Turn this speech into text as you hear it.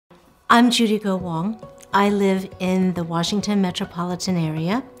I'm Judy Wong. I live in the Washington metropolitan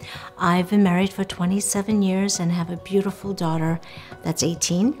area. I've been married for 27 years and have a beautiful daughter that's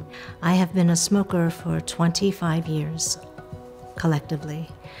 18. I have been a smoker for 25 years, collectively.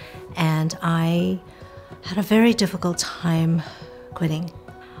 And I had a very difficult time quitting.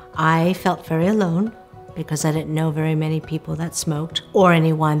 I felt very alone because I didn't know very many people that smoked or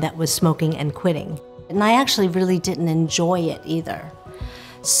anyone that was smoking and quitting. And I actually really didn't enjoy it either.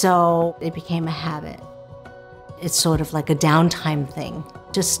 So it became a habit. It's sort of like a downtime thing,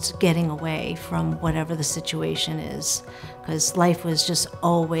 just getting away from whatever the situation is, because life was just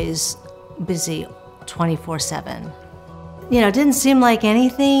always busy 24/7. You know, it didn't seem like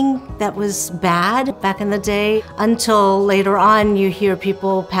anything that was bad back in the day until later on you hear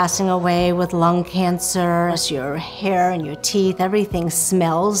people passing away with lung cancer. Your hair and your teeth, everything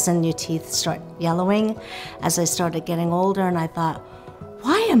smells and your teeth start yellowing. As I started getting older, and I thought,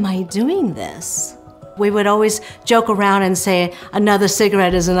 why am I doing this? We would always joke around and say, another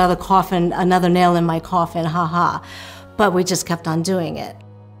cigarette is another coffin, another nail in my coffin, ha ha. But we just kept on doing it.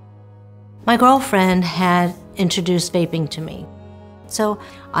 My girlfriend had introduced vaping to me. So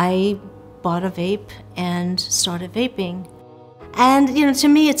I bought a vape and started vaping. And you know, to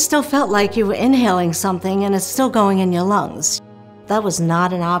me, it still felt like you were inhaling something and it's still going in your lungs. That was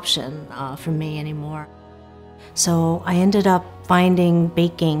not an option for me anymore. So I ended up finding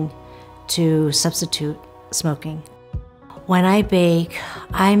baking to substitute smoking. When I bake,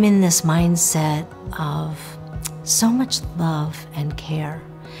 I'm in this mindset of so much love and care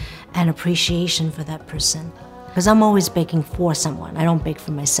and appreciation for that person. Because I'm always baking for someone. I don't bake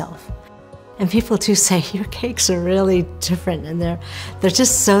for myself. And people do say, your cakes are really different and they're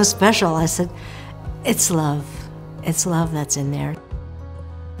just so special. I said, it's love. It's love that's in there.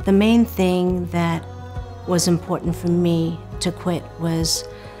 The main thing that was important for me to quit was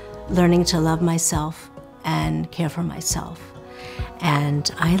learning to love myself and care for myself. And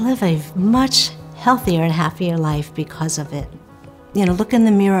I live a much healthier and happier life because of it. You know, look in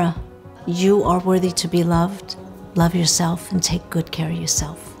the mirror. You are worthy to be loved. Love yourself and take good care of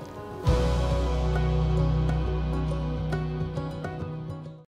yourself.